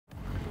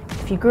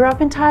If you grew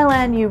up in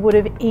Thailand, you would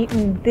have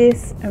eaten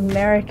this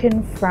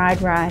American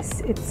fried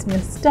rice. It's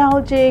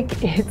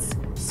nostalgic, it's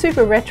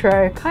super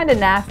retro, kind of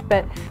naff,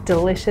 but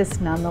delicious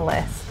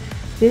nonetheless.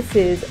 This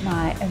is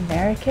my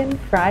American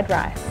fried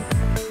rice.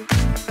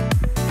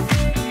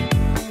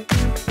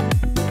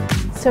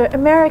 So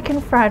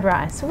American fried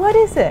rice, what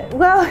is it?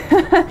 Well,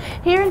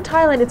 here in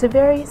Thailand, it's a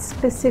very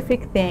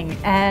specific thing,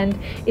 and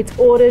it's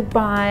ordered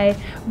by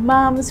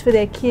mums for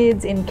their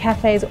kids in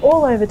cafes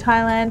all over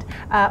Thailand,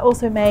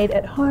 also made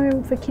at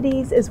home for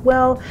kiddies as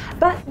well.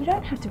 But you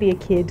don't have to be a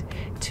kid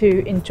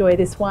to enjoy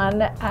this one.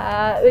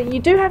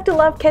 You do have to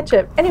love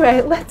ketchup.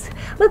 Anyway,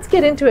 let's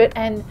get into it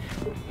and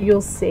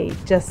you'll see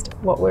just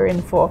what we're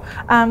in for.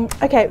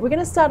 Okay, we're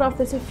gonna start off.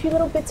 There's a few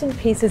little bits and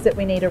pieces that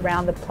we need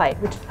around the plate,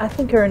 which I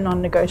think are a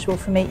non-negotiable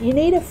for me. You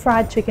need a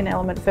fried chicken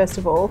element first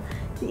of all.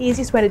 The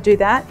easiest way to do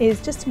that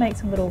is just to make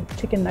some little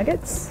chicken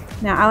nuggets.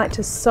 Now I like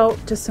to salt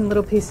just some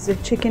little pieces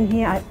of chicken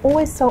here. I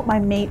always salt my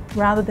meat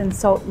rather than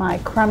salt my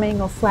crumbing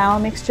or flour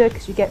mixture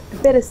because you get a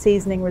better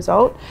seasoning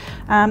result.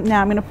 Now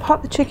I'm gonna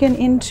pop the chicken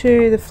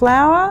into the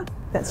flour.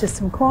 That's just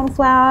some corn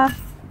flour.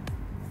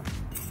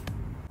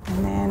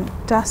 And then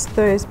dust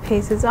those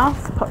pieces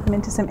off, pop them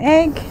into some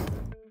egg.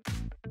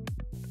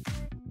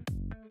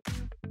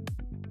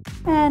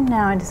 And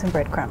now into some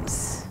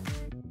breadcrumbs.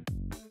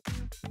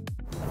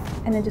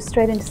 And then just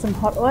straight into some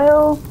hot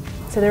oil.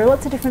 So there are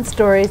lots of different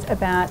stories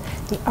about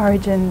the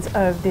origins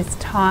of this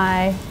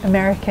Thai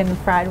American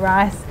fried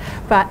rice,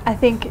 but I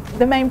think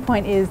the main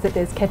point is that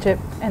there's ketchup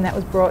and that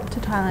was brought to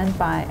Thailand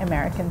by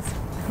Americans.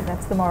 I think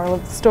that's the moral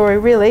of the story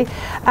really.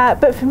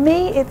 But for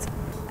me, it's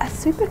a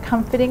super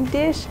comforting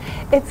dish.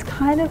 It's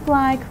kind of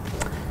like,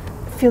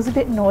 feels a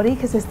bit naughty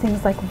because there's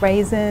things like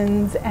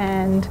raisins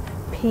and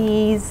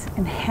peas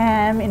and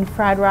ham in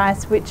fried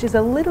rice, which is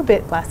a little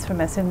bit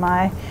blasphemous in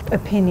my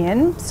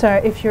opinion. So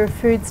if you're a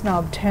food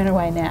snob, turn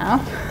away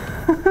now.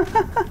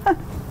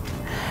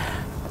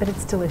 But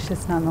it's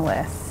delicious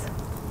nonetheless.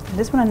 I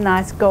just want a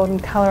nice golden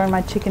color on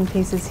my chicken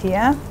pieces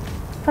here.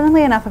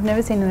 Funnily enough, I've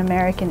never seen an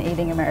American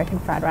eating American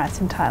fried rice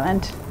in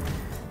Thailand.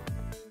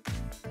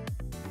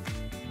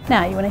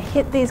 Now you want to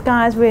hit these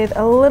guys with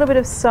a little bit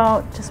of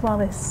salt just while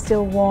they're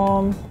still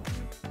warm.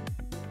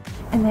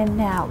 And then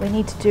now we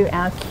need to do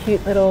our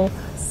cute little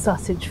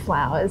sausage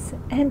flowers.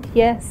 And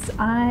yes,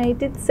 I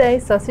did say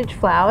sausage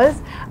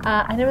flowers.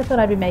 I never thought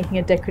I'd be making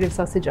a decorative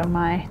sausage on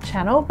my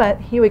channel, but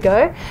here we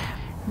go.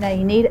 Now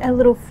you need a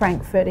little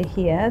frankfurter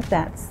here.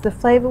 That's the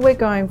flavor we're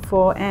going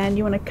for. And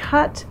you want to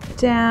cut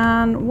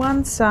down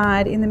one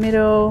side in the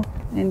middle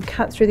and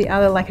cut through the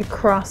other like a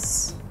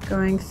cross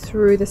going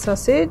through the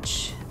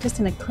sausage. Just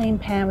in a clean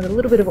pan with a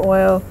little bit of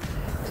oil,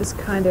 just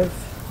kind of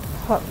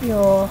pop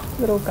your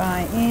little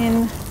guy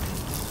in.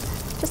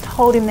 Just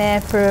hold him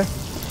there for a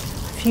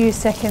few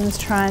seconds,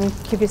 try and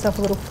give yourself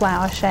a little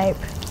flower shape.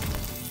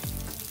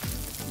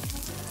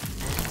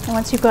 And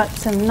once you've got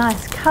some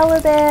nice color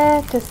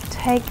there, just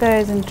take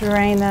those and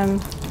drain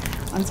them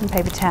on some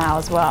paper towel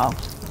as well.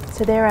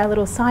 So there are our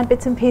little side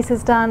bits and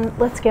pieces done.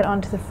 Let's get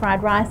on to the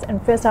fried rice.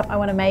 And first up, I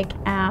want to make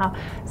our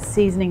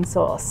seasoning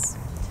sauce.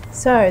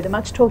 So the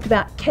much talked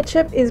about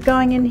ketchup is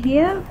going in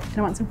here. And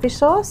I want some fish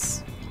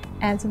sauce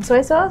and some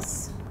soy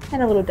sauce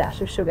and a little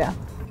dash of sugar.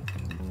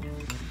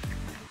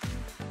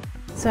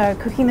 So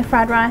cooking the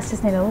fried rice,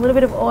 just need a little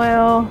bit of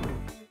oil,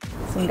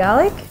 some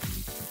garlic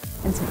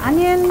and some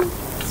onion.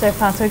 So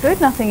far so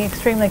good, nothing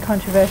extremely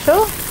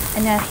controversial.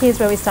 And now here's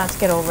where we start to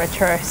get all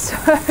retro. So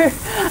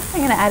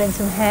I'm gonna add in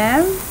some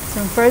ham,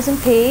 some frozen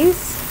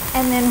peas,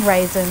 and then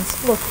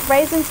raisins. Look,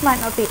 raisins might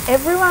not be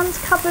everyone's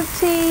cup of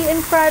tea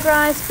in fried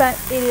rice, but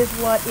it is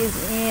what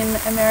is in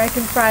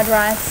American fried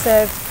rice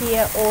served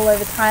here all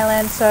over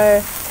Thailand.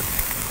 So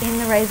in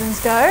the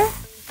raisins go.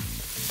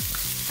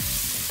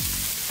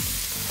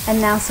 And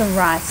now some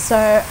rice.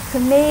 So for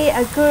me,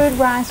 a good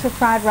rice for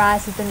fried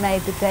rice has been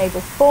made the day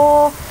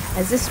before,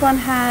 as this one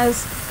has,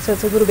 so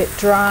it's a little bit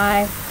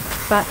dry.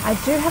 But I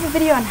do have a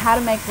video on how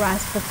to make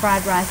rice for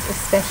fried rice,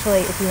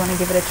 especially if you want to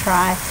give it a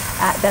try.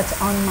 That's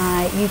on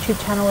my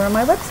YouTube channel or on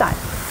my website.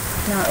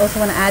 Now I also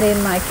want to add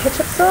in my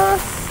ketchup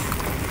sauce.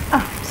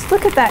 Oh, just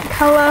look at that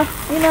color,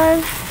 you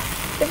know,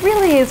 it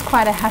really is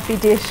quite a happy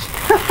dish.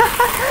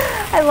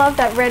 I love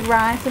that red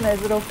rice and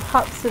those little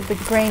pops of the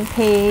green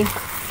pea.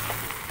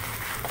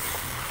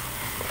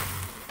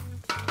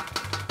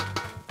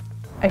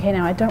 Okay,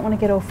 now I don't want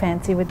to get all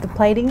fancy with the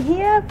plating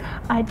here.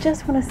 I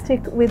just want to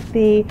stick with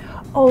the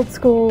old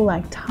school,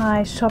 like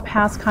Thai shop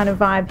house kind of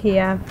vibe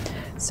here.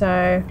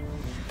 So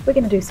we're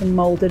going to do some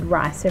molded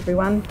rice,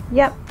 everyone.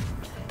 Yep,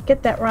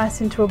 get that rice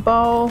into a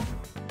bowl.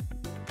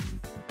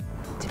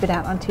 Tip it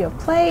out onto your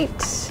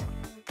plate.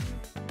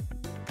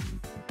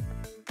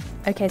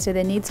 Okay, so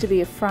there needs to be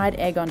a fried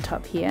egg on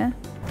top here.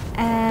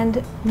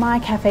 And my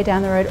cafe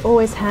down the road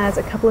always has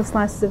a couple of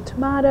slices of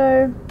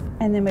tomato.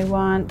 And then we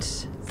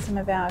want some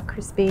of our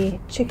crispy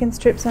chicken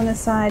strips on the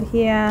side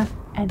here.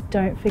 And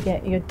don't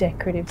forget your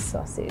decorative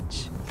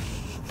sausage.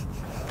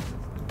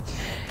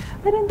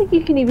 I don't think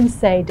you can even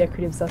say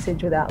decorative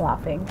sausage without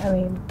laughing. I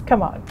mean,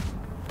 come on.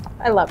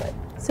 I love it.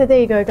 So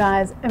there you go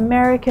guys,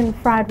 American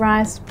fried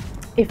rice.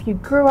 If you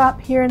grew up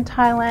here in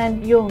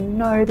Thailand, you'll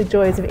know the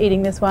joys of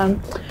eating this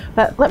one.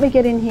 But let me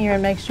get in here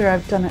and make sure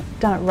I've done it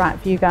right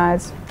for you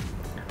guys.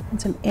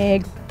 And some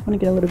egg, I want to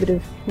get a little bit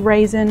of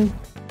raisin.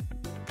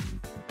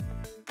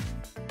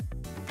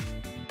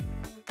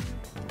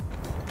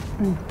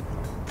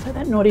 It's like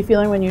that naughty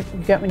feeling when you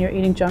get when you're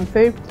eating junk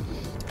food.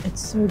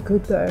 It's so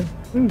good though.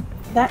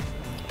 That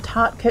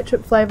tart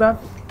ketchup flavor,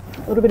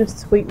 a little bit of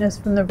sweetness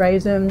from the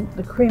raisin,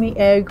 the creamy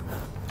egg,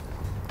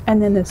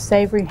 and then the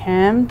savory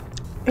ham.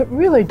 It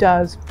really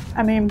does.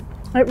 I mean,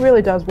 it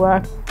really does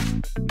work.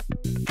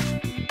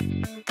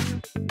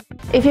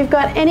 If you've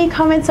got any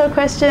comments or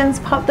questions,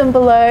 pop them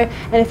below.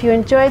 And if you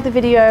enjoyed the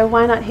video,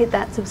 why not hit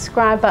that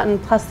subscribe button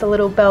plus the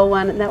little bell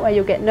one, and that way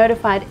you'll get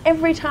notified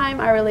every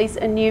time I release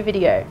a new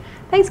video.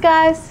 Thanks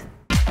guys.